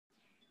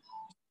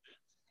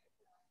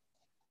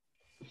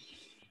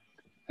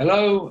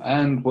Hello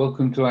and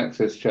welcome to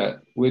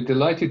AXSChat. We're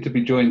delighted to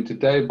be joined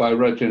today by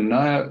Rajen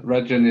Nair.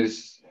 Rajen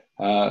is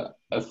a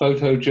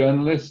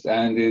photojournalist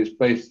and is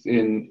based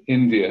in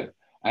India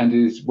and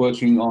is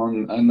working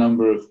on a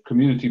number of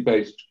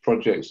community-based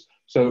projects.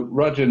 So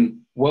Rajen,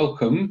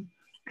 welcome.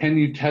 Can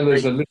you tell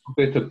us a little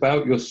bit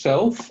about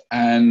yourself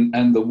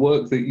and the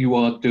work that you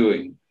are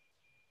doing?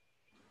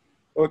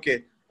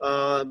 Okay.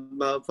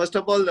 First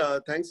of all,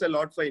 thanks a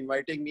lot for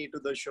inviting me to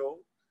the show.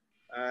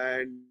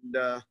 And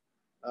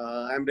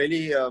I'm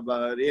really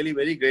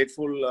very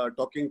grateful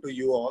talking to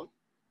you all.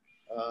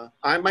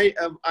 I'm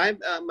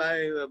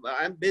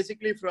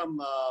basically from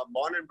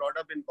born and brought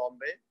up in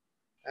Bombay,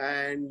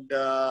 and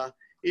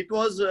it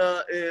was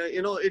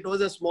it was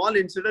a small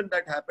incident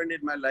that happened in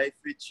my life,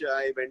 which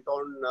I went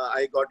on.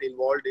 I got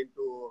involved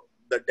into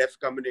the deaf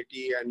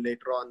community, and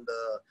later on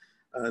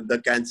the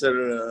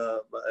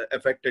cancer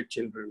affected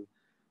children.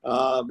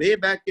 Way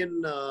back in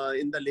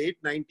the late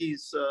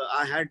 90s,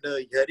 I had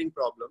a hearing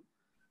problem.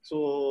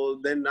 So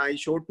then I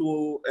showed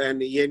to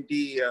an ENT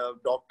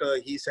doctor.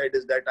 He said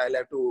is that I'll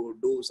have to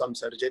do some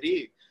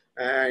surgery.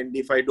 And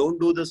if I don't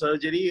do the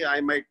surgery,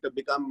 I might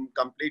become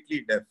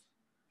completely deaf.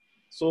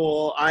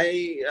 So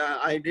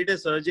I did a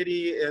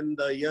surgery in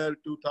the year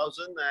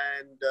 2000,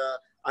 and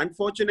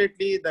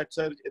unfortunately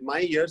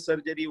my ear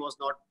surgery was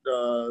not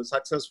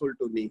successful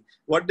to me.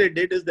 What they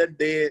did is that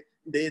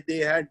they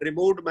had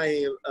removed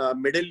my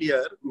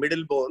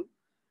middle bone,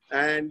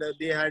 and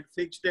they had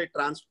fixed a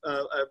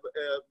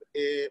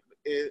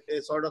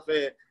sort of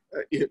a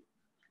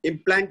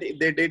implant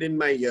they did in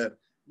my ear,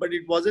 but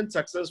it wasn't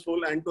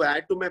successful. And to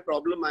add to my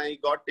problem, I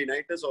got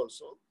tinnitus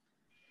also.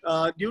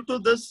 Due to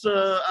this,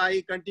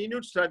 I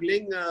continued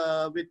struggling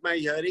with my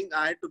hearing.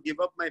 I had to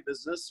give up my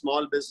business,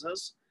 small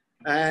business.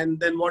 And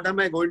then what am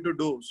I going to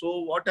do?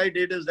 So what I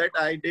did is that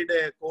I did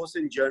a course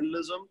in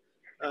journalism.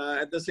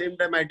 At the same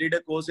time, I did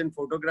a course in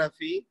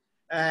photography.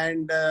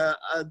 And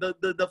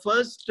the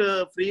first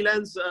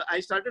freelance, I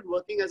started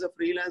working as a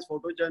freelance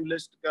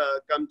photojournalist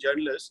come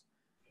journalist.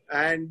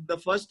 And the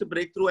first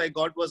breakthrough I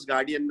got was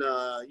Guardian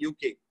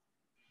UK.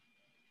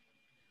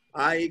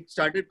 I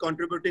started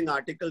contributing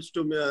articles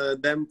to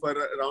them for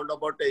around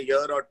about a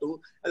year or two.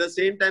 At the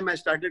same time, I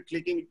started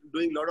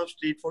doing a lot of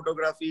street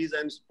photographies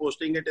and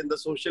posting it in the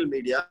social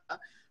media.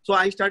 So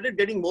I started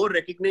getting more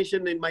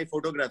recognition in my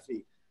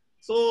photography.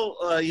 So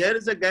here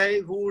is a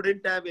guy who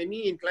didn't have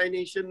any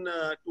inclination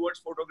towards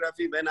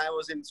photography when I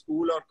was in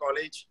school or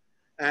college.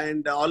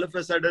 And all of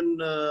a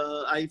sudden,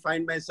 I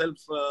find myself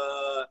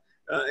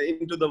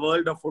into the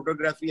world of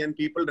photography and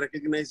people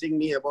recognizing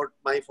me about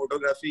my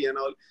photography and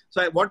all.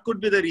 So what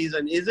could be the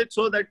reason? Is it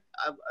so that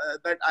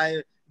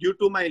due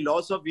to my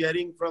loss of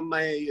hearing from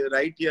my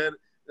right ear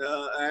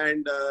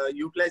and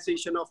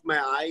utilization of my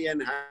eye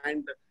and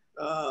hand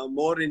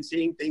more in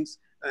seeing things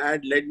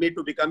had led me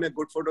to become a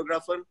good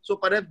photographer? So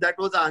perhaps that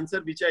was the answer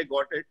which I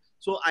got it.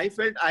 So I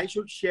felt I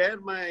should share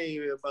my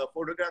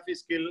photography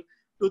skill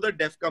to the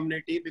deaf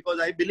community, because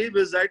I believe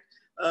is that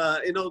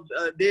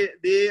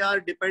they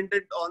are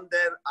dependent on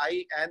their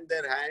eye and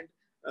their hand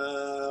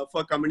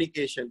for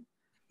communication.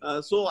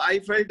 So I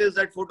felt is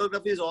that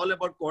photography is all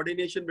about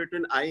coordination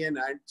between eye and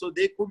hand. So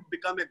they could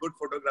become a good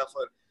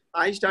photographer.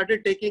 I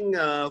started taking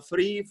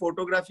free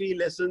photography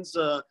lessons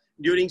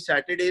during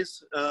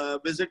Saturdays,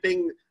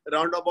 visiting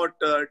around about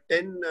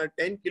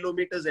 10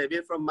 kilometers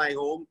away from my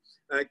home,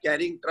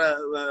 carrying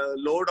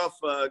load of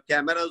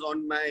cameras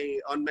on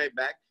my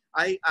back.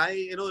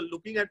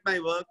 Looking at my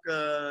work,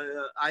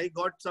 I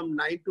got some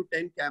 9 to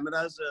 10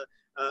 cameras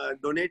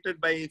donated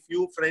by a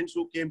few friends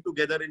who came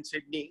together in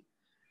Sydney.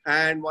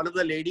 And one of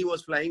the lady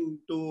was flying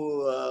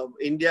to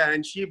India,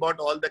 and she bought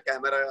all the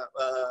camera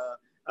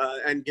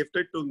and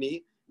gifted to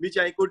me, which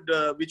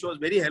was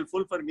very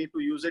helpful for me to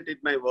use it in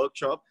my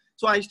workshop.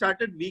 So I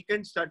started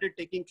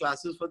taking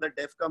classes for the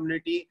deaf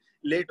community.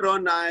 Later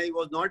on, I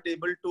was not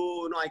able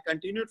to, I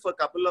continued for a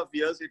couple of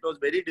years. It was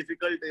very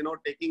difficult,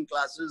 taking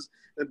classes,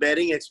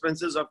 bearing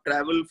expenses of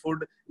travel,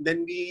 food.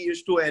 Then we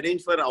used to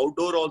arrange for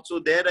outdoor also.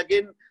 There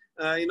again,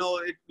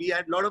 we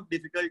had a lot of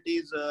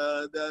difficulties.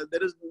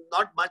 There is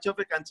not much of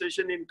a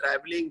concession in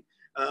traveling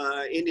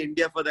in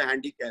India for the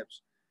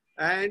handicaps.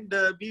 And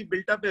we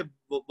built up a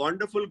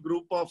wonderful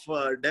group of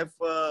deaf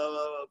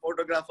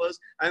photographers.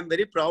 I'm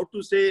very proud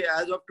to say,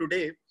 as of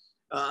today,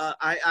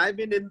 I've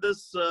been in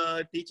this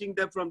teaching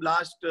them from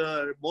last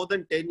more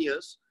than 10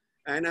 years.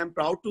 And I'm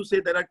proud to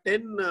say there are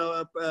 10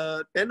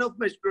 of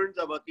my students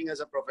are working as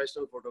a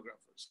professional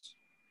photographers.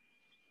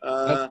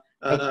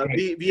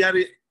 We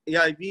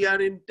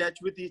are in touch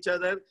with each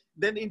other.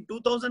 Then in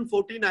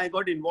 2014, I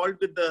got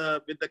involved with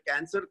the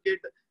cancer kid,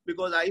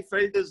 because I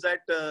felt is that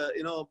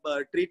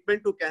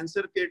treatment to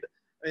cancer kid,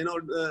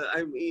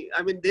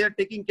 I mean they are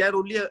taking care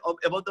only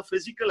about the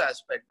physical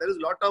aspect. There is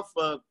a lot of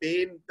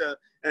pain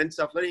and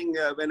suffering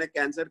when a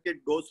cancer kid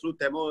goes through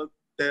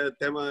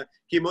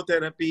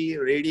chemotherapy,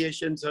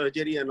 radiation,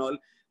 surgery, and all.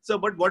 So,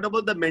 but what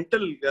about the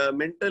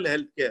mental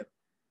health care?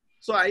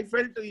 So I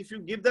felt if you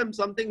give them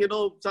something,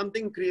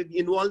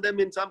 involve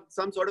them in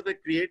some sort of a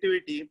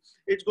creativity,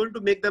 it's going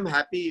to make them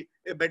happy,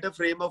 a better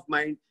frame of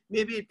mind.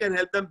 Maybe it can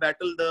help them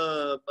battle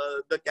the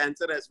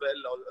cancer as well.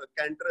 Or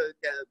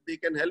they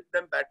can help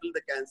them battle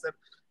the cancer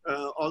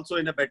also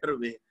in a better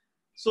way.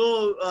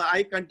 So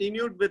I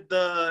continued with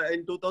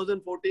in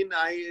 2014,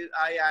 I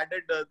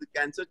added the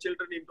cancer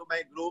children into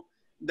my group.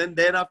 Then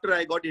thereafter,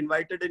 I got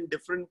invited in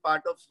different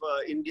part of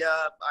India.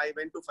 I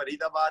went to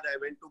Faridabad, I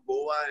went to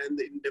Goa, and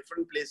in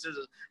different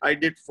places, I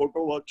did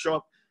photo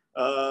workshop.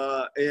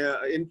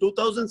 In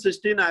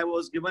 2016, I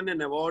was given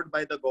an award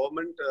by the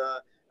government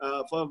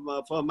for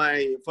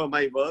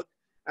my work.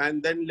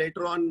 And then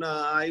later on,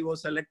 I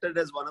was selected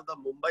as one of the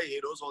Mumbai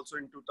heroes also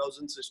in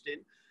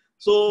 2016.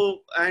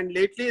 So, and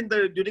lately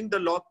during the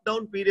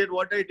lockdown period,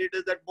 what I did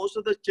is that most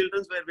of the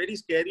children were very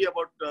scary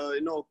about,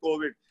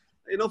 COVID.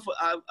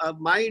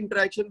 My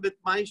interaction with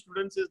my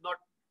students is not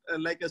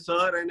like a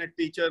sir and a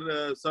teacher,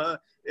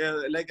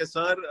 like a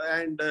sir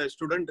and a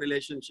student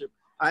relationship.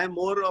 I am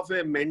more of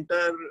a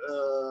mentor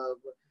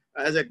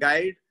as a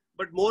guide,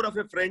 but more of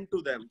a friend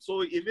to them.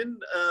 So even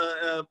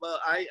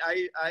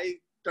I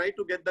try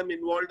to get them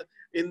involved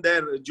in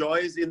their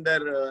joys, in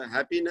their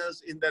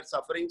happiness, in their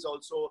sufferings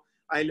also.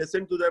 I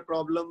listen to their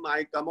problem.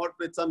 I come out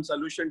with some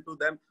solution to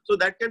them. So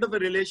that kind of a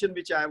relation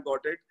which I have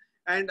got it.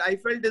 And I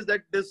felt is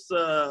that this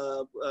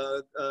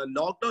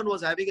lockdown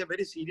was having a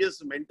very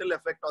serious mental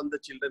effect on the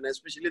children,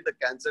 especially the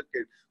cancer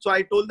kids. So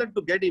I told them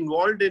to get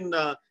involved in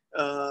the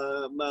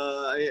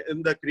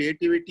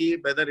creativity,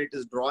 whether it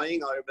is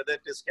drawing or whether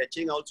it is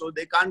sketching also.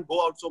 They can't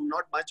go out, so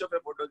not much of a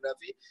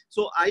photography.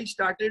 So I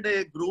started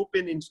a group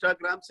in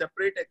Instagram,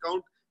 separate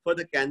account for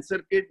the cancer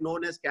kid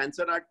known as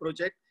Cancer Art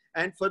Project.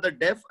 And for the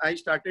deaf, I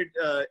started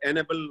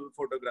Enable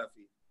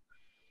Photography.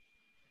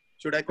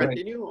 Should I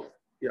continue? Right.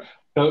 Yeah.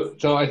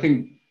 So I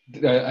think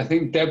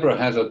Deborah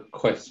has a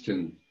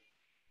question.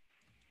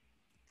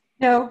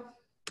 No.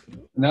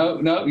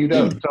 No, you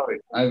don't. Sorry.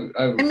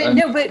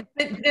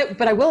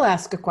 But I will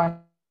ask a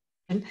question.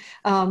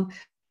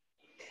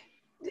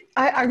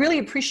 I really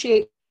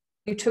appreciate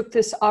you took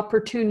this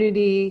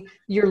opportunity.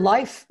 Your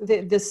life,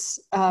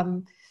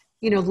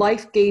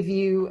 life gave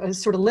you a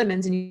sort of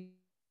lemons, and you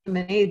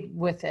lemonade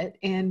with it.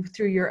 And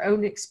through your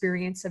own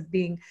experience of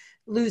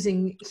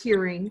losing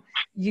hearing,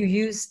 you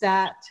use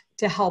that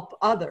to help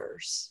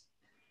others.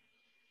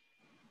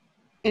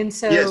 And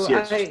so,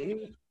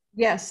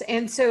 yes.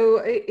 And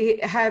so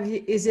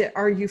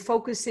are you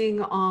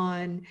focusing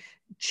on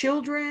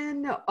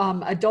children,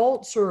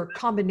 adults, or a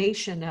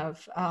combination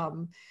of,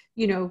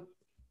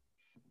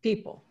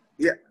 people?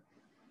 Yeah.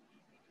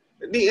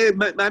 I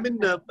mean,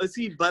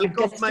 see, bulk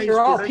of my students,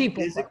 all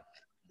people.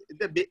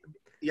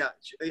 Yeah.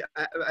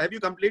 Have you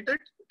completed?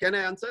 Can I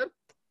answer?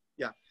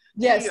 Yeah.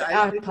 Yes,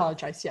 I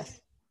apologize. Yes.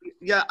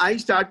 Yeah, I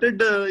started,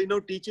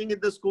 teaching in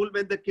the school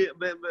when the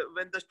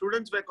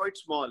students were quite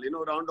small,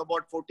 around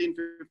about 14,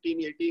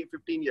 15, 18,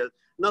 15 years.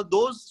 Now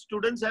those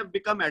students have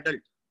become adult.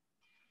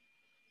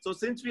 So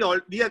since we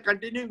are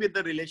continuing with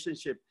the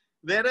relationship.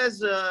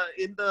 Whereas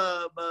in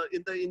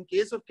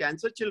case of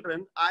cancer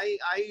children, I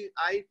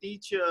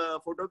teach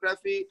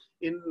photography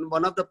in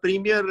one of the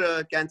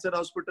premier cancer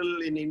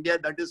hospital in India,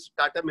 that is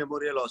Tata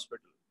Memorial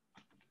Hospital.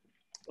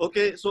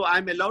 Okay, so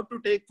I'm allowed to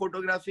take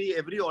photography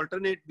every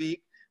alternate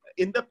week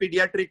in the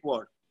pediatric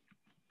ward.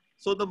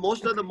 So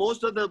most of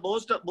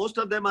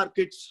them are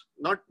kids,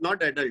 not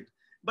adult.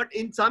 But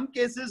in some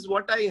cases,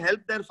 what I help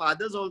their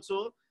fathers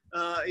also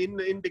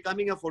in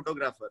becoming a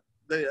photographer.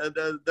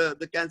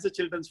 The cancer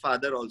children's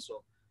father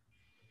also.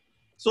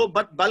 So,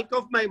 but bulk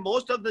of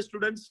most of the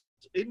students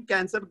in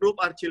cancer group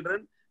are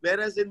children,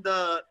 whereas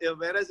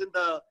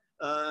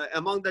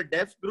among the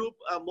deaf group,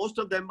 most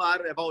of them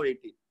are above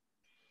 18,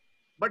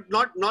 but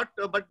not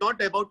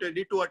about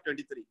 22 or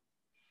 23.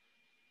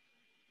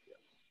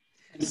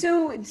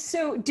 So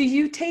do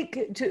you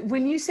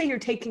when you say you're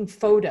taking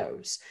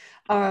photos,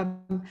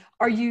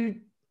 you're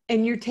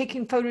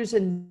taking photos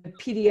in the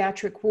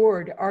pediatric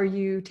ward, are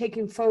you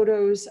taking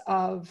photos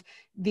of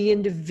the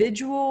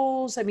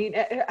individuals? I mean,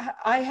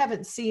 I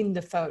haven't seen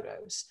the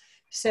photos.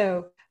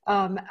 So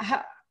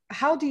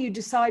how do you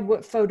decide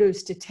what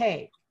photos to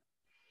take?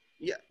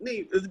 Yeah,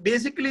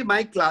 basically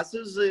my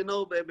classes,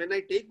 when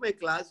I take my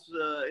class,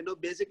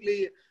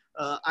 basically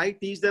I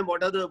teach them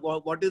what is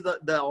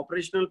the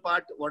operational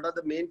part, what are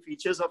the main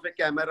features of a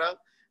camera,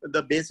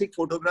 the basic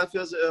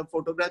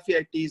photography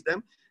I teach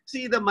them.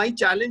 See, my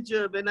challenge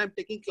when I'm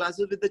taking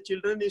classes with the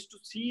children is to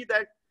see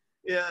that,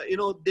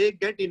 they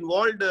get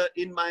involved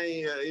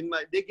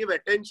they give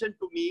attention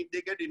to me,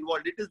 they get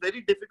involved. It is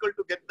very difficult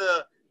to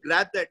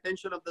grab the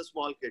attention of the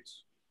small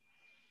kids.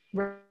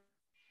 Right.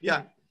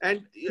 Yeah.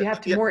 And you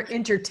have to more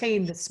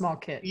entertain the small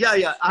kids. Yeah.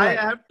 Right. I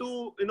have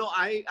to,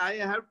 I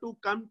have to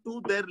come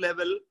to their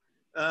level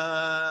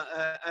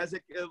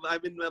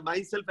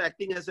myself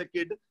acting as a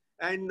kid,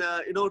 and,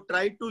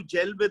 try to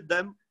gel with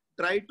them,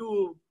 try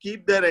to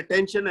keep their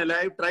attention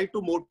alive, try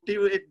to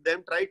motivate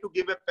them, try to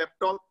give a pep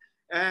talk.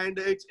 And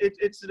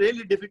it's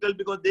really difficult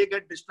because they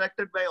get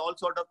distracted by all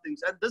sort of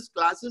things. And this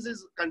classes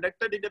is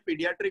conducted in a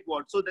pediatric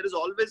ward, so there is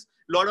always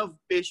a lot of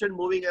patient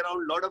moving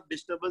around, lot of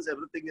disturbance,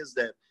 everything is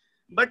there.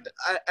 But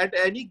at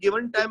any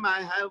given time,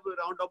 I have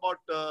around about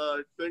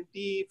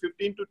 15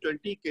 to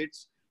 20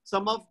 kids.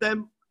 Some of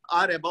them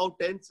are above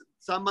 10,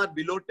 some are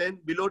below 10.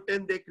 Below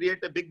 10, they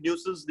create a big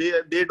nuisance.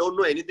 They don't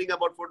know anything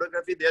about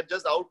photography. They are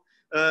just out,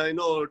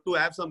 to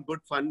have some good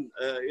fun,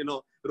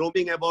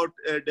 roaming about,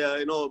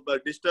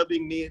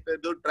 disturbing me.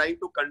 They're trying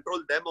to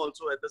control them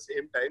also at the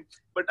same time.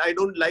 But I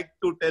don't like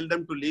to tell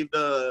them to leave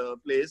the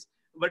place,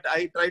 but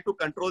I try to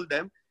control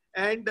them.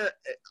 And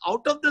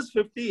out of this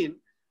 15,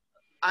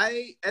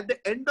 at the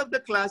end of the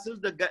classes,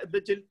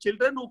 the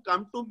children who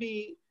come to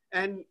me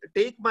and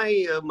take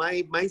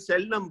my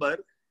cell number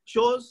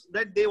shows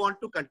that they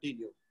want to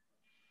continue.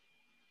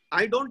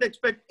 I don't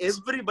expect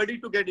everybody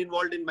to get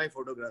involved in my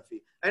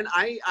photography. And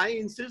I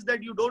insist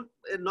that you don't,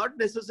 not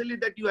necessarily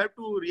that you have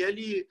to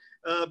really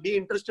be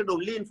interested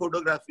only in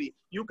photography.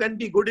 You can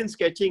be good in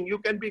sketching. You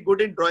can be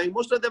good in drawing.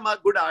 Most of them are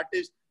good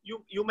artists.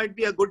 You might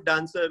be a good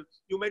dancer.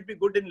 You might be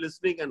good in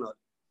listening and all.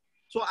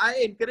 So I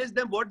encourage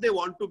them what they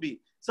want to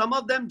be. Some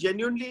of them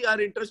genuinely are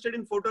interested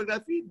in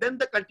photography. Then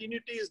the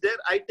continuity is there.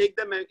 I take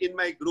them in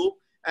my group.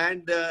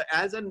 And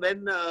as and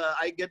when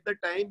I get the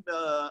time,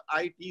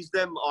 I teach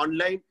them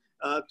online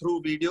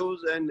through videos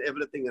and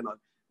everything and all.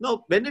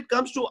 Now, when it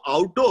comes to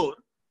outdoor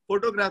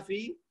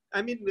photography,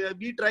 I mean,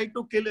 we try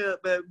to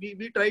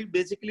we try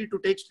basically to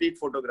take street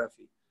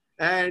photography.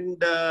 And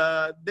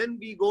then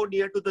we go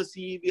near to the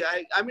sea.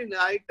 I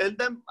tell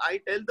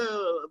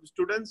the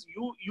students,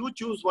 you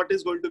choose what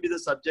is going to be the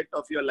subject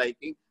of your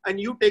liking, and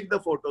you take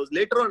the photos.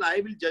 Later on, I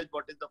will judge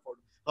what is the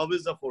photo, how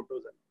is the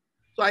photos.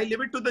 So I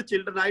leave it to the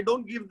children. I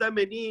don't give them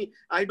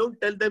I don't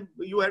tell them,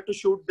 you have to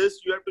shoot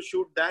this, you have to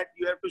shoot that,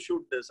 you have to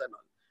shoot this and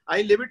all.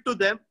 I leave it to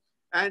them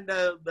and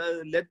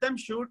let them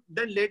shoot.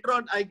 Then later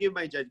on, I give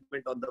my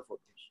judgment on the photos.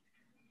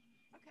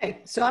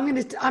 Okay, so I'm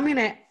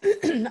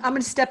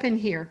gonna step in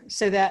here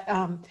so that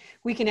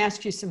we can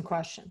ask you some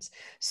questions.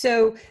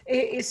 So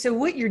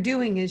what you're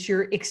doing is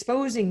you're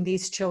exposing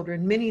these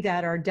children, many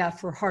that are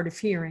deaf or hard of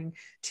hearing,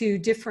 to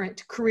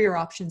different career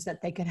options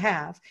that they could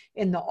have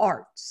in the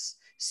arts.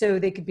 So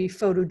they could be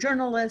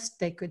photojournalists,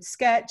 they could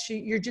sketch.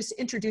 You're just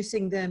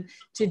introducing them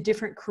to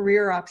different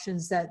career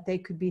options that they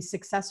could be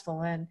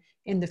successful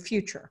in the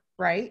future,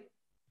 right?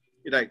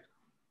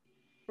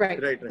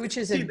 Right. Which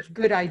is a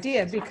good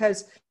idea,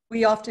 because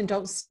we often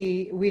don't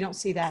see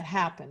that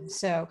happen.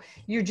 So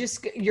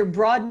you're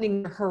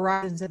broadening the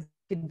horizons of what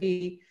could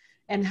be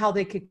and how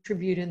they could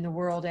contribute in the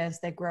world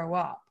as they grow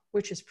up,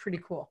 which is pretty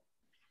cool.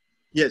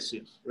 Yes.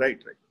 Right.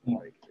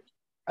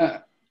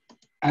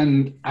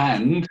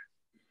 And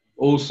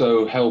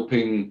also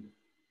helping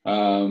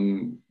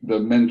the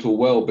mental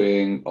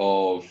well-being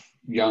of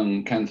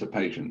young cancer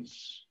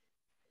patients.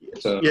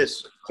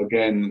 Yes.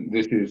 Again,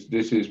 this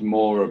is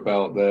more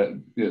about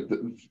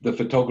the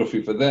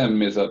photography for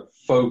them is a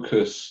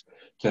focus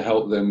to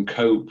help them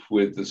cope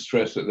with the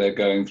stress that they're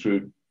going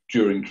through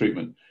during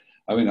treatment.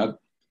 I mean,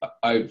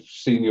 I've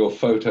seen your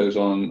photos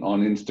on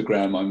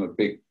Instagram. I'm a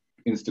big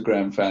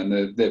Instagram fan.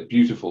 They're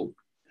beautiful.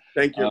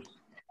 Thank you.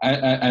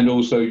 And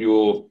also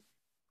you're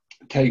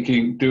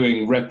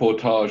doing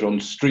reportage on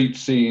street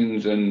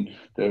scenes, and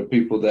there are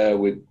people there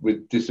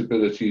with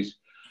disabilities.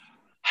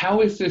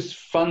 How is this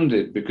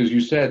funded? Because you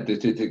said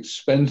that it's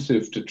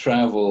expensive to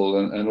travel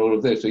and all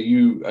of this. Are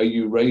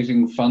you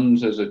raising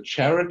funds as a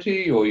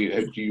charity, or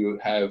do you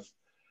have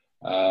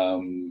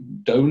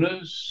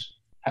donors?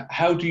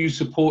 How do you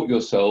support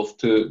yourself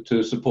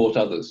to support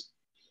others?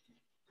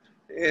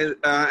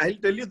 I'll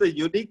tell you, the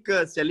unique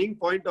selling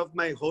point of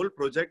my whole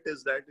project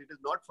is that it is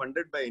not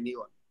funded by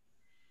anyone.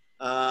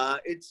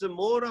 It's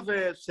more of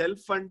a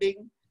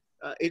self-funding.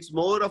 It's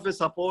more of a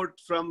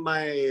support from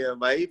my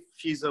wife.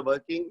 She's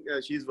working.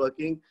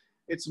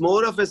 It's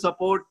more of a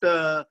support.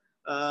 I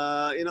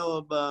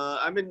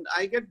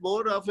get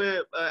more of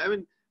a.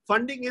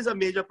 Funding is a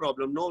major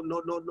problem.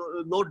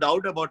 No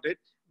doubt about it.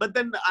 But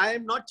then I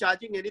am not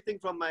charging anything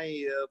from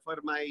for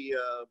my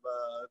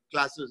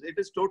classes. It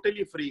is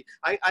totally free.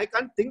 I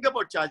can't think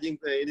about charging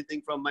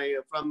anything from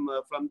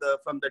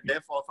the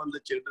deaf or from the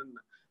children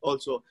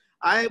also.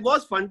 I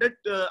was funded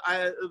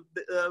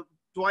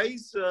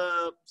twice.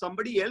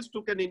 Somebody else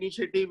took an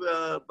initiative,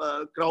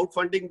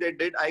 crowdfunding they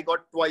did. I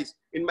got twice.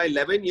 In my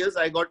 11 years,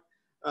 I got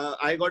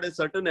a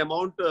certain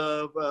amount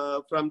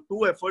from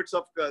 2 efforts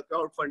of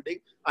crowdfunding.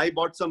 I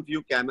bought some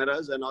few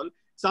cameras and all.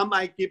 Some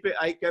I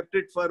kept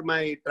it for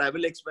my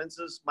travel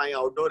expenses, my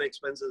outdoor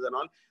expenses and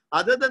all.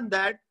 Other than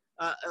that,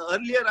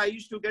 earlier I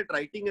used to get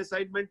writing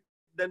assignment.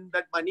 Then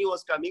that money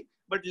was coming,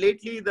 but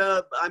lately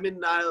the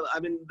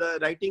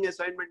writing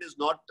assignment is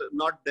not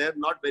there,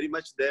 not very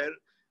much there.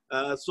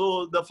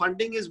 So the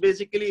funding is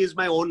basically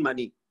my own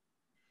money.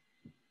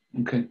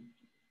 Okay.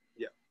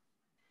 Yeah.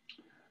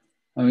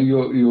 I mean,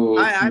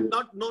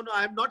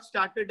 I'm not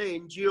started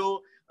an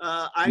NGO.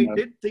 I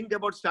did think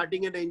about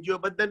starting an NGO,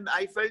 but then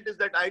I felt is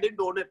that I didn't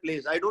own a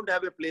place. I don't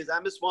have a place.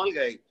 I'm a small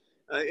guy.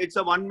 it's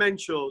a one-man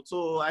show.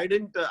 So I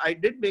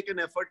did make an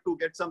effort to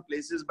get some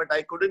places, but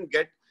I couldn't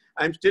get.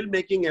 I'm still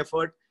making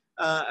effort.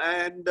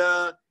 And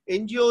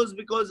NGOs,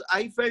 because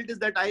I felt is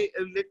that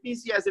let me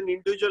see as an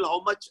individual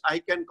how much I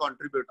can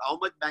contribute, how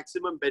much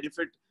maximum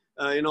benefit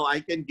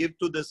I can give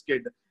to this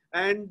kid.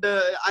 And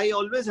I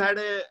always had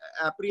a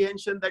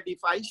apprehension that if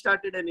I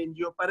started an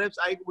NGO, perhaps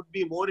I would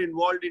be more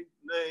involved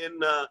in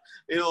the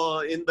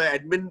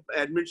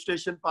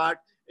administration part,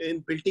 in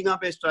building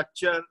up a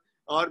structure,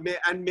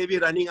 and maybe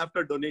running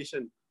after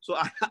donation. So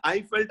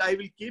I felt I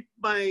will keep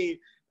my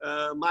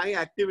my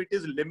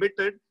activities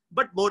limited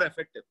but more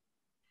effective.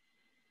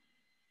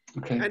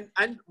 Okay.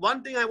 And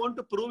one thing I want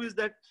to prove is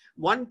that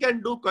one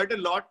can do quite a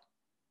lot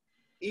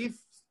if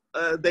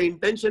the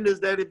intention is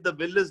there, if the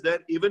will is there,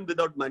 even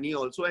without money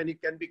also, and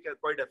it can be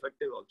quite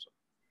effective also.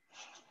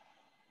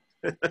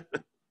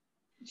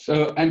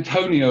 So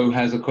Antonio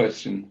has a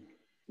question.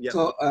 Yeah.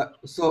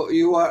 So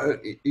you are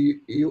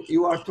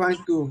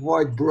trying to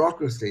avoid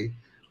bureaucracy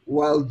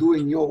while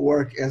doing your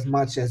work as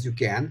much as you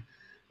can.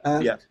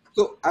 Yeah.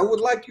 So I would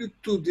like you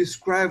to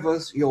describe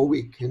us your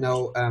week.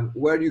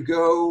 Where you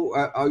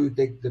go, how you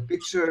take the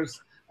pictures,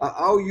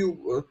 how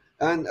you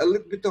and a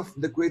little bit of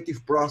the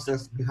creative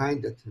process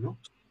behind it.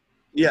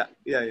 Yeah,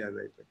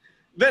 right.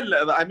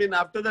 Well, I mean,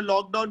 after the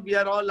lockdown, we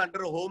are all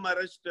under home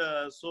arrest.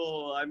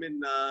 So, I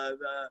mean,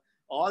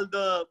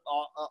 the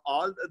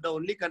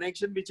only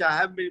connection which I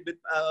have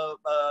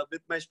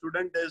with my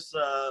student is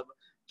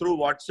through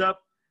WhatsApp,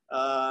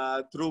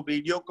 through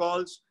video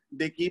calls.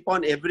 They keep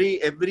on every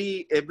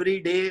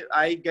day.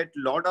 I get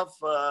lot of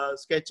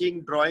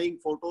sketching, drawing,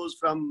 photos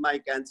from my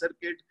cancer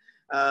kid,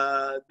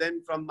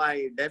 then from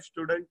my deaf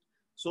student.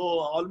 So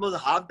almost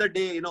half the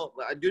day,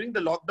 during the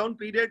lockdown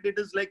period, it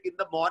is like in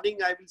the morning,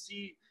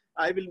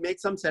 I will make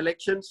some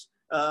selections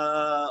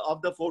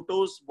of the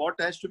photos, what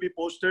has to be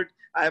posted.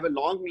 I have a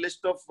long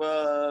list of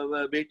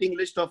waiting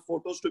list of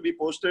photos to be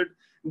posted.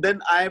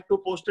 Then I have to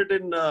post it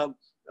in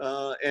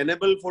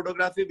enable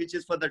photography, which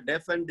is for the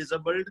deaf and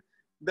disabled.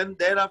 Then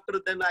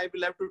thereafter, then I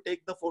will have to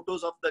take the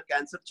photos of the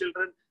cancer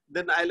children.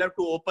 Then I'll have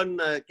to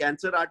open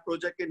cancer art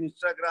project in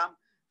Instagram,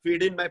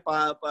 feed in my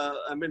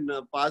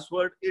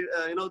password.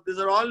 These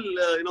are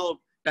all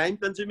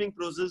time-consuming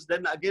process.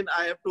 Then again,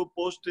 I have to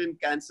post in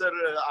cancer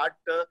art.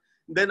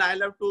 Then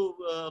I'll have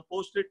to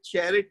post it,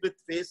 share it with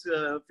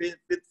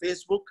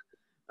Facebook.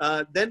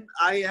 Then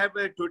I have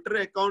a Twitter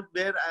account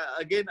where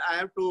again I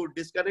have to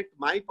disconnect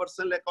my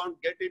personal account,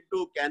 get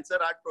into cancer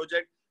art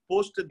project,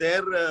 post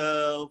their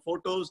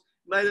photos.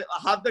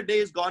 Half the day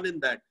is gone in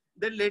that.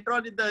 Then later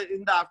on in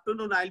the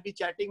afternoon, I'll be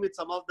chatting with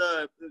some of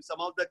the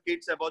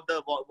kids about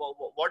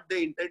what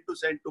they intend to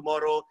send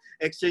tomorrow,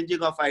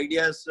 exchanging of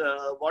ideas,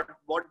 what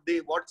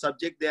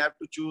subject they have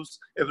to choose,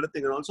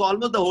 everything and all. So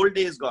almost the whole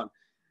day is gone.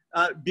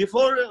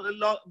 Before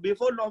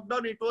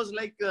lockdown, it was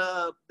like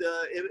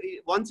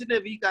once in a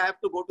week I have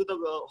to go to the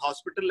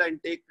hospital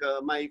and take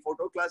my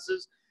photo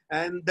classes,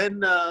 and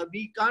then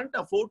we can't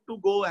afford to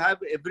go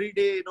have every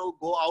day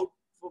go out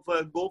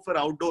for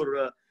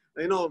outdoor.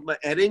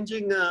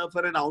 Arranging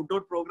for an outdoor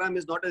program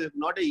is not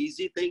a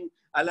easy thing.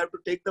 I'll have to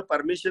take the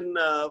permission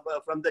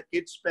from the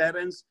kids'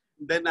 parents.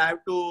 Then I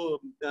have to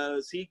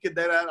see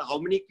how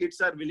many kids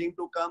are willing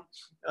to come.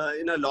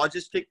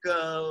 Logistic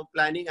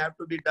planning have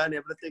to be done,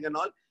 everything and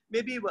all.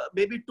 Maybe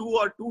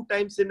two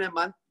times in a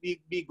month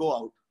we go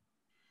out.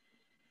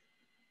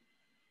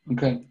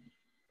 Okay.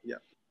 Yeah.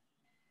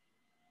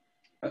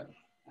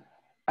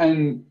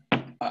 And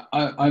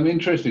I'm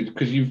interested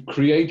because you've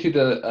created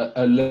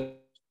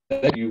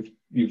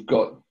you've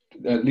got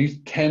at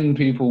least 10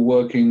 people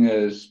working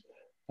as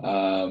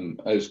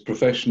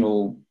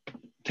professional,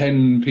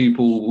 10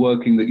 people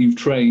working that you've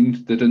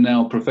trained that are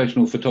now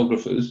professional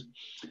photographers.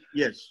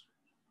 Yes.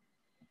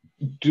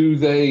 Do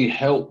they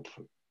help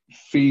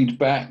feed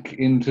back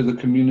into the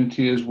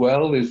community as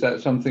well? Is that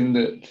something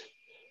that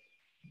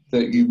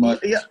you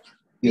might?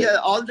 Yeah.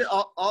 All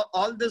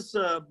this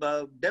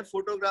deaf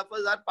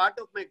photographers are part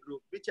of my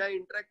group, which I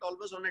interact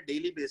almost on a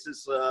daily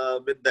basis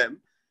with them,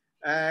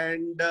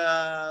 and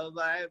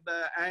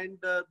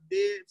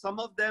some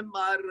of them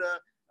are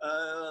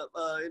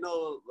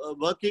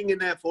working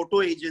in a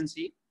photo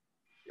agency.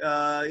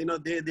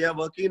 They are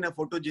working in a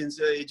photo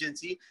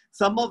agency.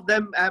 Some of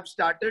them have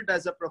started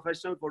as a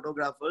professional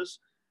photographers.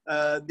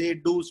 They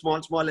do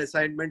small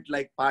assignment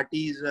like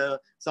parties.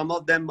 Some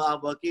of them are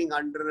working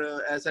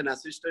under as an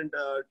assistant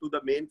to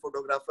the main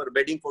photographer,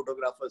 wedding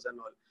photographers and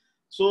all.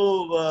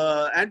 So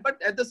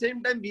but at the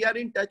same time we are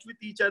in touch with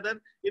each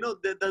other.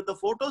 The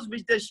photos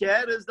which they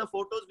share is the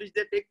photos which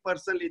they take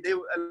personally. They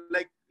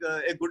like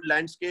a good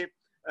landscape,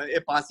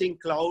 a passing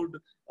cloud,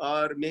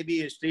 or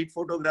maybe street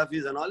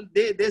photographies and all.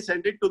 They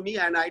send it to me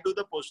and I do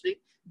the posting.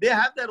 They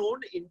have their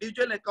own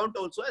individual account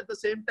also. At the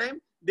same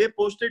time, they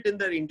post it in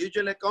their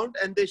individual account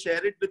and they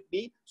share it with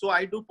me. So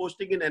I do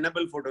posting in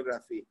enable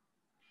photography.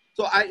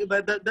 So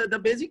the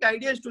basic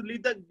idea is to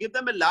give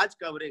them a large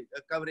coverage.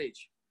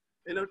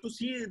 To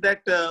see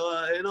that,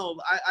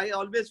 I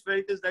always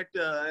felt is that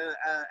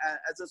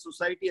as a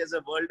society, as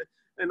a world,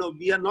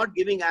 we are not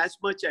giving as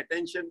much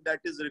attention that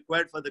is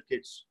required for the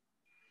kids,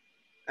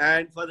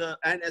 and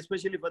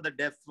especially for the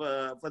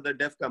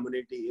deaf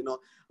community.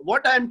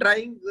 What I'm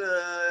trying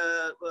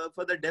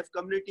for the deaf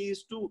community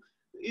is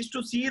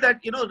to see that,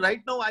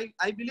 right now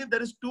I believe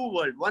there is two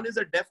world. One is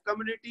a deaf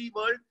community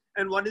world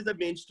and one is the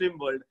mainstream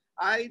world.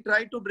 I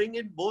try to bring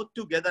it both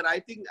together. I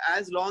think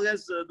as long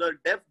as the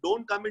deaf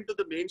don't come into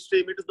the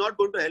mainstream, it is not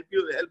going to help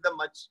them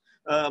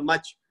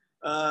much.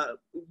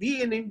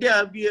 We in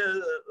India, we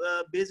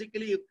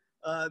basically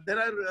there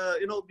are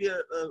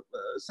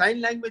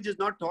sign language is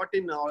not taught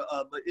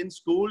in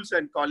schools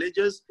and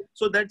colleges,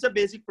 so that's a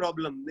basic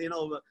problem.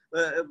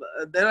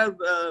 There are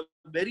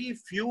very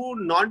few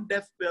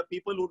non-deaf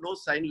people who know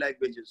sign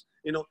languages.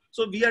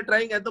 So we are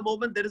trying at the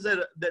moment. There is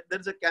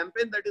a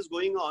campaign that is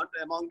going on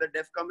among the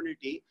deaf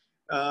community.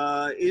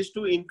 Is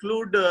to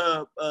include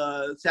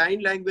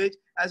sign language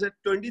as a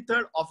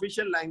 23rd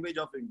official language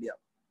of India.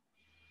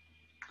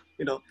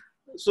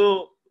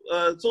 So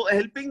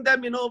helping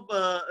them,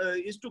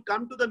 is to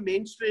come to the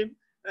mainstream.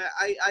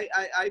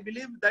 I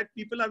believe that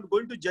people are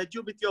going to judge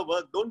you with your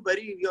work. Don't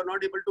worry, you're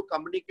not able to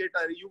communicate,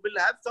 or you will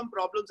have some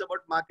problems about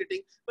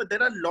marketing. But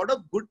there are a lot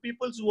of good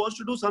people who wants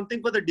to do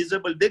something for the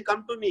disabled. They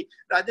come to me,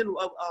 Rajan,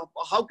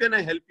 how can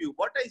I help you?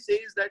 What I say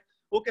is that,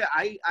 okay,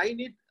 I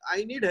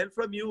need help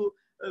from you,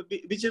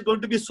 which is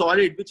going to be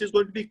solid, which is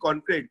going to be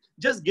concrete.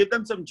 Just give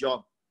them some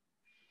job.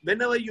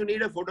 Whenever you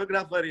need a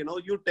photographer,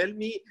 you tell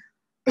me,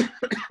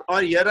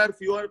 or here are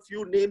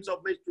few names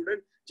of my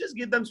students. Just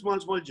give them small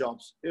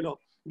jobs.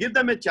 Give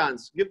them a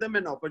chance, give them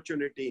an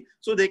opportunity,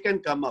 so they can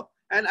come up.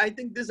 And I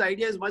think this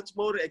idea is much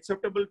more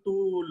acceptable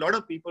to a lot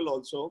of people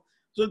also.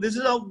 So this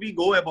is how we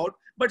go about.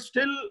 But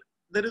still,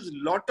 there is a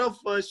lot of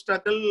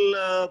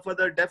struggle for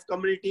the deaf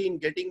community in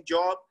getting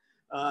job,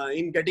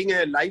 in getting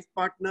a life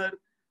partner.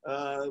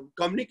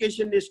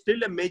 Communication is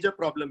still a major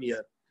problem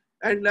here.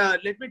 And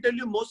let me tell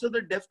you, most of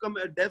the deaf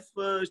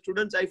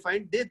students, I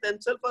find they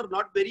themselves are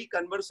not very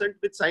conversant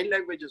with sign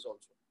languages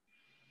also.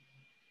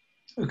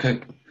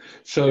 Okay,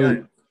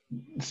 so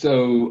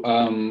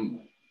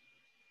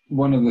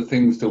one of the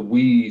things that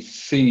we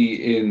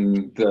see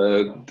in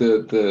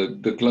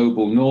the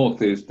global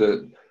north is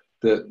that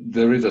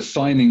there is a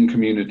signing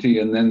community,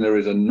 and then there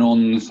is a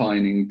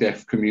non-signing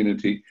deaf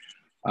community,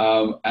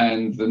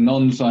 and the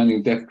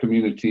non-signing deaf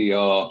community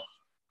are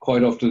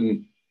quite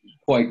often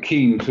quite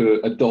keen to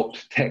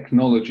adopt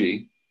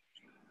technology,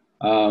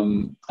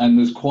 and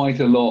there's quite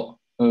a lot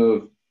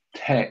of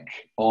tech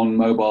on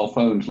mobile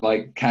phones,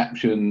 like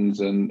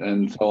captions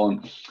and so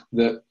on,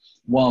 that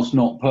whilst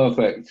not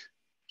perfect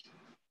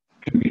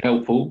can be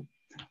helpful.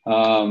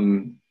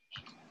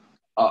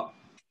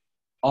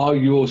 Are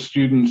your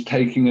students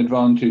taking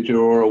advantage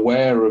or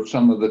aware of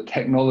some of the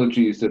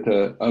technologies that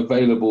are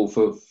available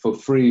for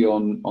free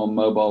on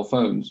mobile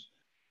phones?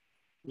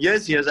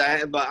 Yes.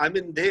 I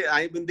mean, they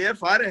are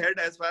far ahead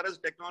as far as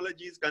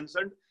technology is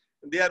concerned.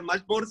 They are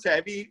much more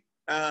savvy.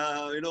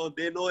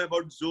 They know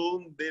about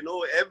Zoom. They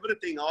know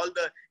everything.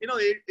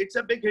 It's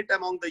a big hit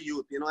among the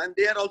youth. And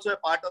they are also a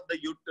part of the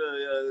youth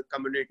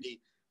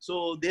community.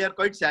 So they are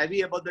quite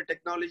savvy about the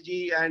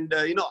technology. And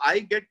I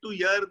get to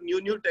hear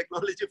new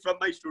technology from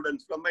my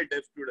students, from my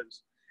deaf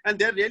students, and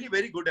they're really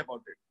very good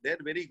about it. They're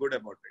very good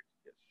about it.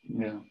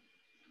 Yes.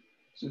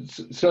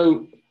 Yeah.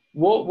 So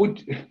what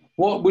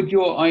would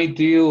your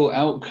ideal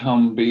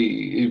outcome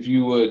be if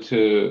you were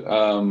to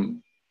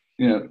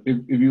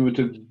if you were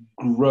to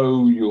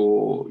grow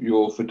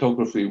your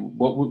photography?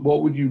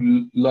 What would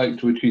you like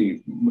to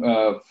achieve?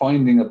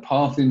 Finding a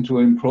path into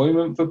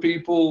employment for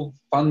people,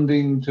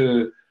 funding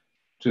to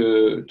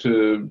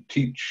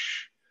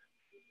teach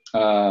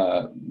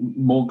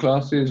more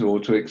classes, or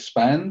to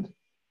expand?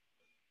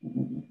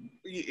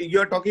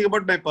 You're talking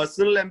about my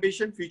personal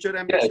ambition, future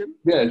ambition?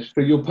 Yes,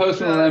 for your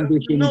personal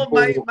ambition. No,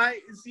 now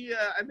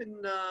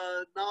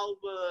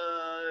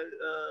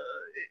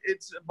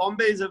it's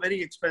Bombay is a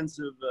very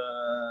expensive,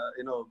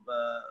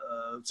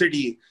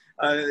 city.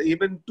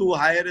 Even to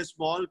hire a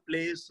small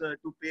place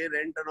to pay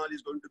rent and all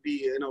is going to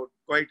be,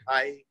 quite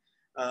high.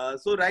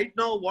 So right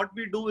now, what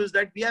we do is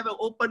that we have an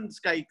open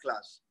sky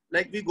class.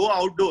 Like we go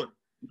outdoor.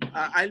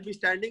 I'll be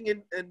standing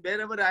in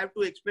wherever I have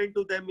to explain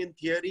to them in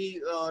theory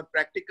or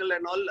practical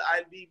and all.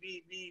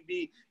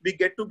 We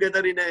get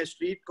together in a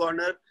street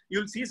corner.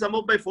 You'll see some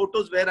of my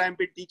photos where I'm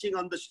teaching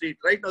on the street,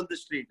 right on the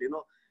street,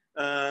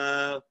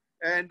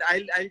 and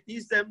I'll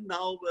teach them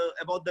now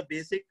about the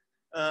basic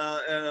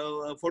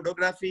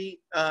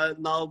photography,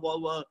 now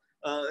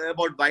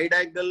about wide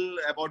angle,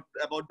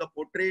 about the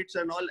portraits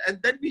and all, and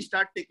then we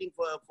start taking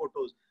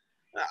photos.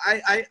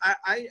 I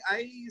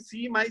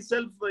see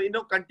myself,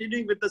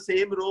 continuing with the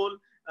same role.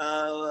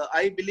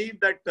 I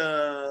believe that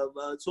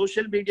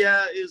social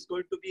media is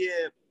going to be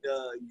a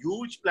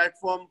huge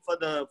platform for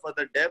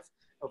the deaf,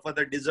 for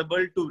the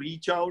disabled to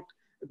reach out.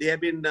 They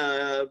have been.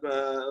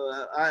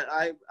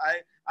 I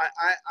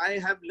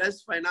have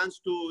less finance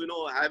to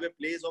have a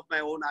place of my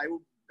own.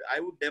 I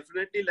would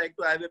definitely like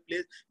to have a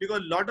place,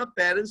 because a lot of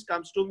parents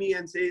comes to me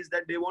and says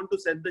that they want to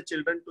send the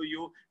children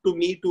to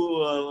me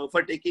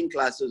for taking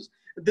classes.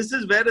 This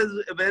is where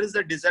is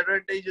the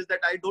disadvantage is that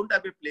I don't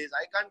have a place.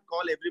 I can't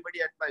call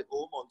everybody at my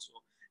home also.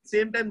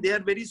 Same time, they are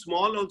very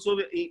small also.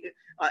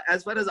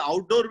 As far as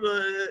outdoor,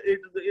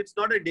 it's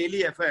not a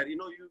daily affair. You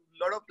know,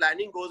 a lot of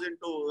planning goes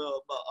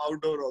into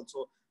outdoor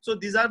also. So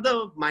these are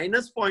the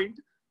minus point.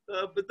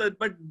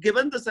 But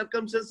given the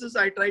circumstances,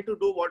 I try to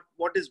do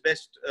what is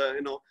best.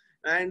 You know,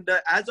 and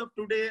as of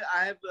today,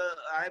 I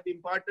have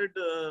imparted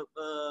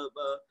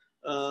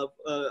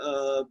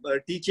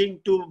teaching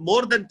to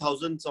more than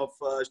thousands of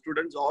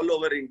students all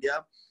over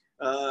India.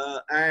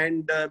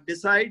 And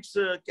besides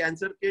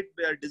Cancer Kit,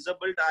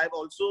 disabled, I have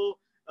also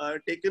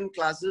taken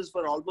classes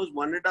for almost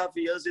 1.5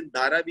 years in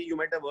Dharavi. You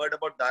might have heard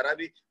about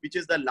Dharavi, which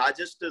is the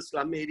largest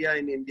slum area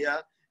in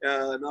India,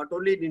 not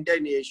only in India,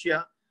 in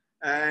Asia.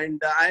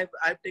 And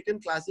I've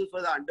taken classes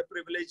for the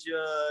underprivileged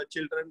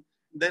children.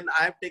 Then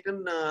I've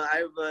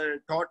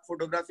taught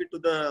photography to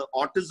the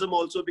autism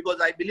also, because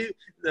I believe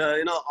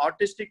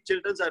autistic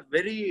children are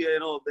very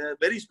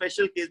very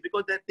special case,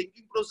 because their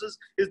thinking process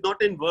is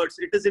not in words,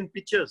 it is in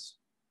pictures.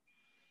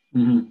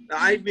 Mm-hmm.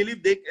 I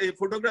believe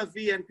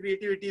photography and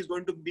creativity is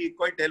going to be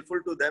quite helpful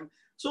to them.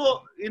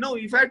 So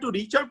if I had to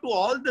reach out to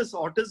all this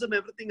autism,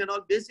 everything and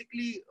all,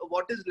 basically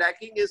what is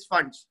lacking is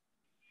funds.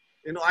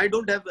 I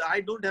don't have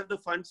the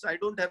funds, I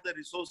don't have the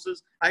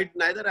resources,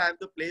 neither I have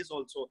the place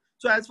also.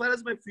 So as far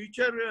as my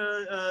future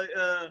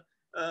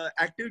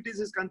activities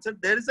is concerned,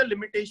 there is a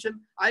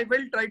limitation. I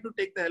will try to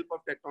take the help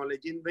of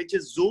technology, in which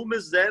is Zoom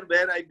is there,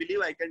 where I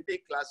believe I can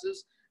take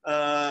classes.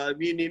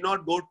 We need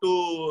not go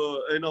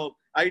to,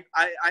 I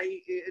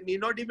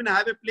need not even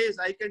have a place.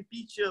 I can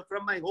teach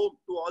from my home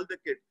to all the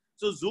kids.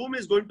 So Zoom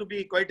is going to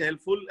be quite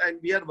helpful, and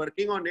we are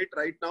working on it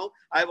right now.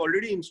 I've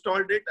already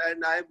installed it,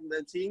 and I'm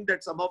seeing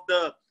that some of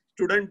the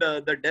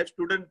the deaf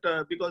student,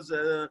 because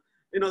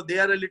they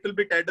are a little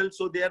bit adult,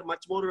 so they are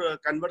much more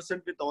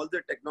conversant with all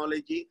the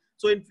technology.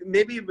 So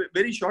maybe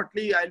very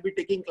shortly, I'll be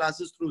taking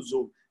classes through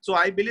Zoom. So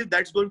I believe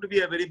that's going to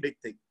be a very big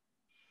thing.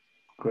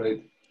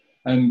 Great.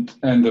 And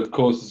of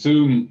course,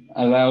 Zoom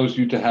allows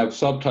you to have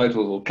subtitles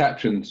or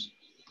captions.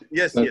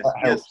 Yes, so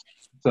yes.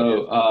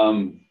 So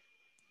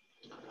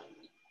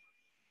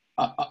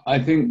I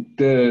think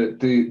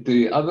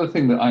the other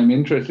thing that I'm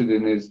interested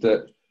in is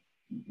that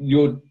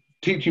you're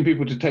teaching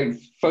people to take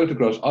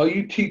photographs. Are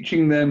you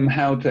teaching them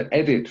how to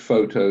edit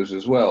photos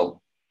as well?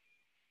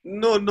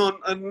 No.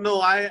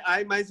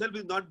 I myself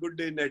is not good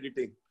in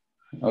editing.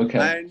 Okay.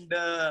 And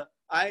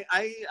I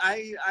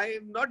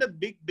am not a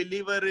big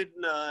believer in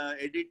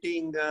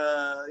editing.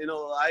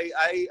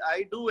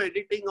 I do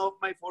editing of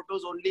my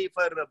photos only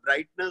for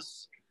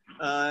brightness,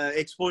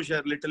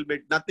 exposure, little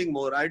bit, nothing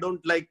more. I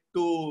don't like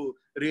to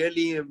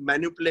really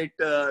manipulate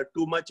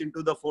too much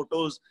into the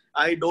photos.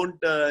 I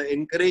don't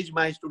encourage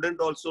my student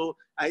also.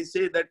 I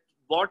say that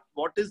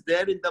what is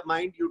there in the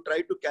mind, you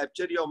try to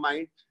capture your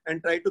mind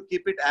and try to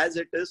keep it as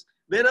it is.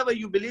 Wherever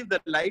you believe the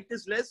light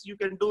is less, you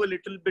can do a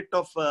little bit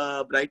of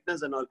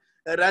brightness and all.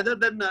 Rather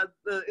than,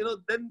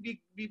 then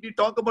we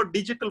talk about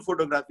digital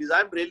photographies.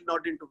 I'm really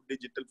not into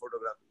digital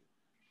photography.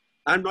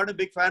 I'm not a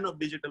big fan of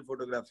digital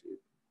photography.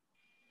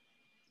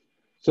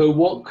 So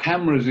what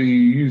cameras are you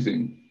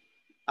using?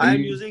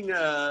 I'm using,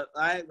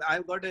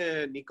 I've got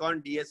a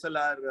Nikon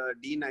DSLR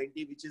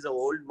D90, which is an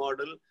old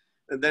model.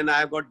 And then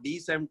I've got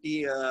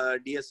D70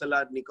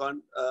 DSLR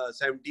Nikon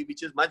 70,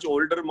 which is much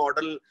older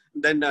model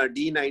than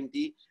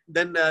D90.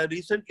 Then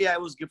recently I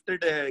was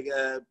gifted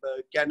a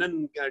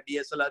Canon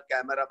DSLR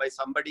camera by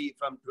somebody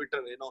from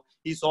Twitter.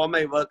 He saw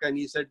my work and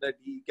he said that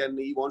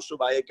he wants to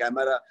buy a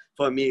camera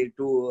for me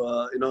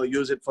to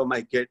use it for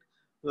my kid.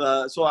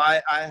 So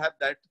I have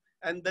that.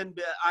 And then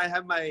I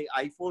have my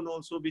iPhone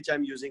also, which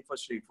I'm using for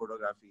street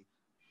photography.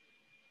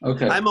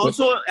 Okay. I'm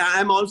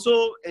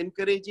also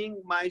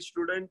encouraging my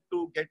student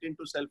to get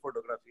into self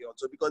photography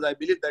also, because I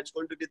believe that's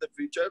going to be the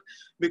future.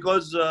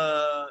 Because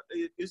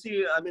you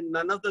see, I mean,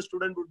 none of the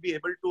students would be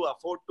able to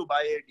afford to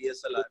buy a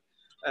DSLR.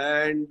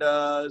 And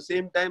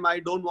same time,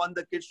 I don't want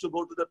the kids to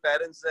go to the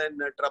parents and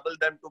trouble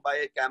them to buy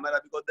a camera,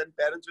 because then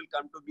parents will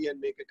come to me and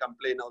make a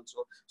complaint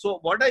also. So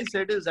what I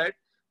said is that,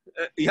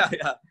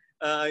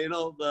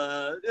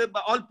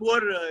 all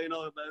poor,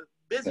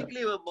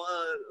 basically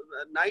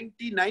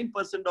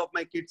 99% of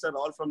my kids are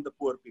all from the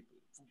poor people,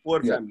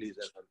 poor families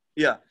as well.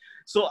 Yeah.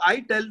 So I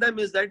tell them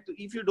is that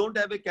if you don't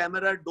have a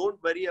camera,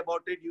 don't worry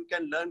about it. You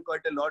can learn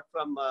quite a lot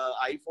from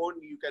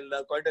iPhone. You can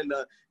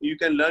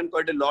learn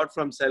quite a lot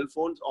from cell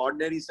phones,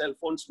 ordinary cell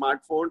phone,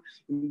 smartphone,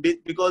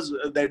 because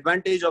the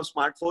advantage of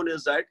smartphone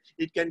is that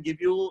it can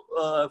give you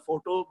a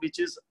photo which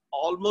is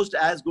almost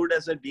as good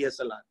as a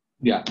DSLR.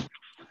 Yeah.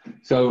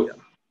 So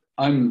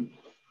I'm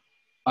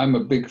a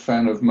big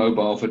fan of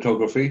mobile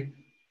photography.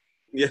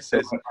 Yes,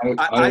 yes. So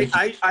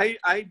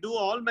I do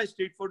all my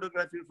street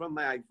photography from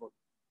my iPhone.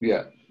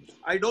 Yeah.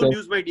 I don't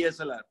use my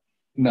DSLR.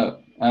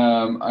 No.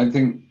 I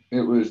think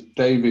it was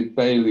David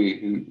Bailey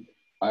who,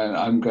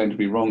 I'm going to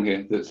be wrong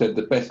here, that said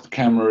the best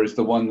camera is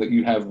the one that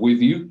you have with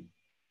you.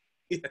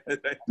 Yeah,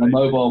 right, the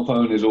mobile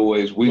phone is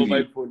always with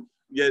you. Phone.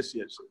 Yes.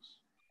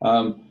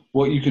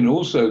 What you can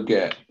also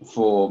get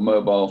for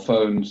mobile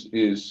phones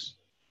is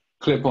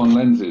clip-on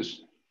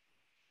lenses.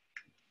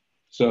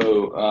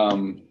 So,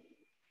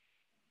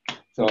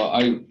 so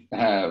I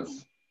have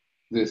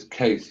this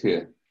case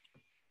here,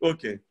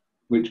 Okay.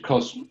 which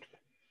cost,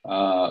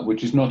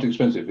 which is not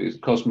expensive.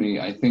 It cost me,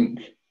 I think,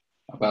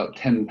 about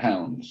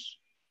 £10.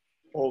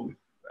 Oh,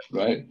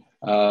 right?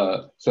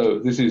 So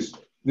this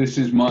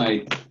is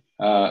my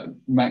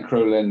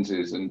macro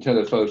lenses and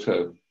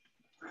telephoto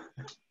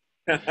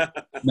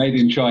made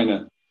in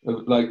China.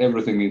 Like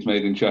everything is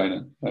made in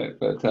China, right?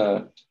 But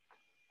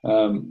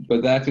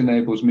that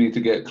enables me to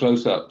get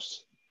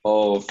close-ups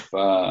of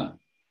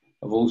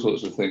all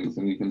sorts of things,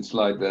 and you can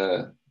slide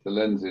the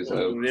lenses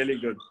over. really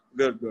good.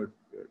 Good.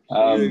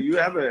 You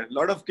have a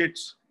lot of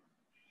kits.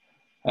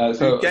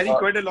 So you carry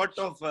quite a lot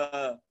of,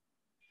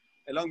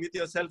 along with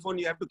your cell phone,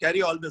 you have to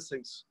carry all these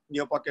things in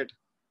your pocket.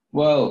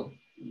 Well,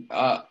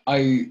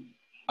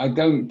 I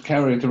don't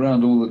carry it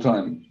around all the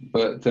time,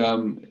 but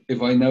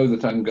if I know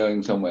that I'm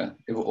going somewhere,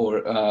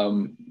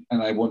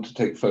 and I want to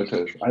take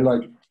photos, I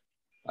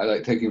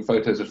like taking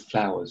photos of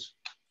flowers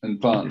and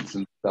plants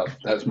and stuff.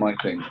 That's my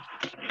thing.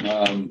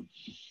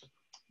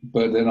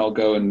 But then I'll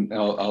go and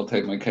I'll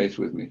take my case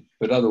with me.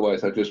 But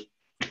otherwise, I just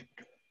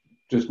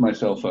my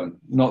cell phone.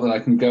 Not that I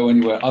can go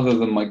anywhere other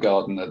than my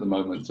garden at the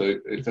moment, so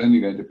it's only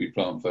going to be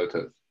plant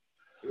photos.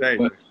 Right.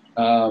 But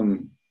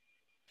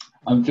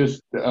I'm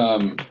just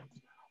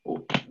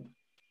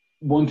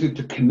wanted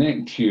to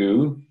connect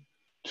you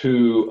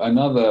to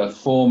another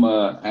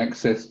former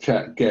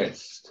AXSChat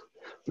guest,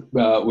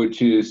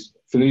 which is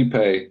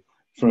Felipe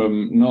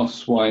from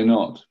NOS Why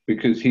Not,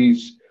 because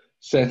he's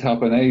set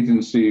up an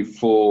agency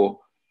for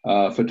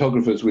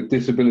photographers with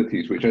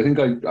disabilities, which I think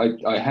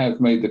I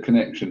have made the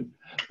connection,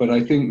 but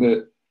I think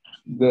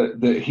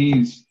that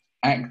he's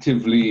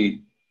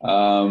actively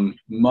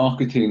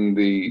marketing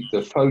the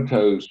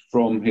photos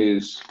from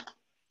his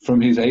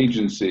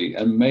agency,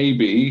 and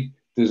maybe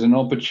there's an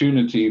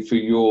opportunity for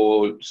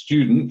your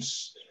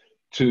students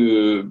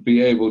to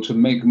be able to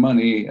make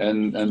money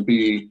and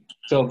be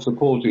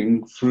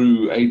self-supporting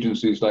through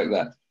agencies like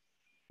that.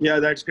 Yeah,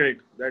 that's great.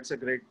 That's a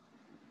great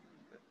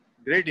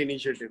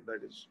initiative,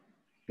 that is.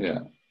 Yeah.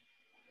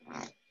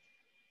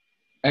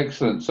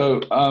 Excellent.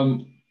 So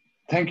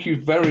thank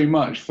you very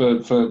much for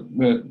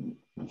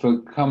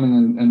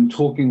coming and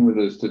talking with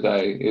us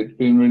today. It's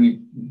been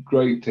really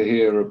great to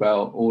hear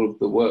about all of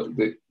the work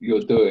that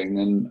you're doing,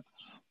 and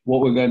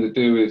what we're going to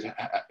do is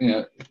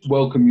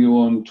welcome you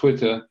on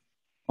Twitter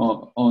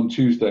on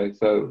Tuesday.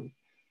 So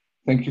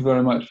thank you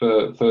very much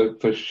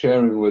for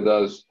sharing with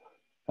us,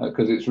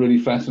 because it's really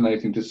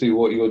fascinating to see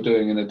what you're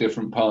doing in a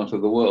different part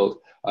of the world.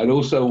 I'd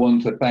also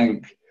want to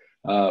thank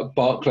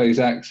Barclays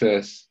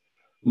Access,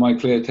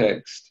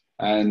 MyClearText,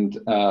 and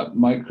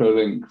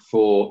Microlink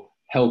for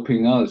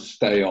helping us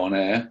stay on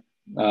air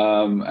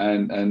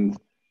and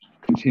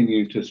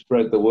continue to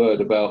spread the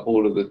word about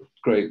all of the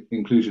great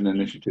inclusion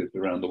initiatives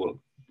around the world.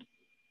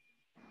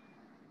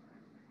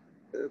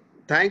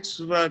 Thanks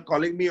for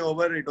calling me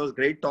over. It was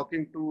great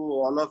talking to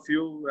all of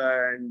you,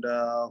 and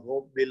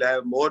hope we'll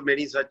have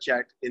many such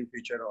chat in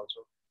future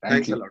also.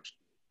 Thanks a lot.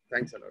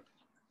 Thanks a lot.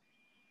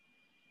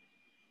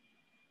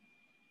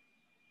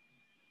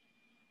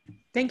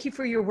 Thank you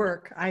for your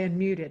work. I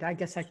unmuted. I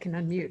guess I can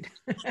unmute.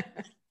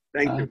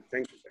 Thank you.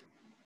 Thank you.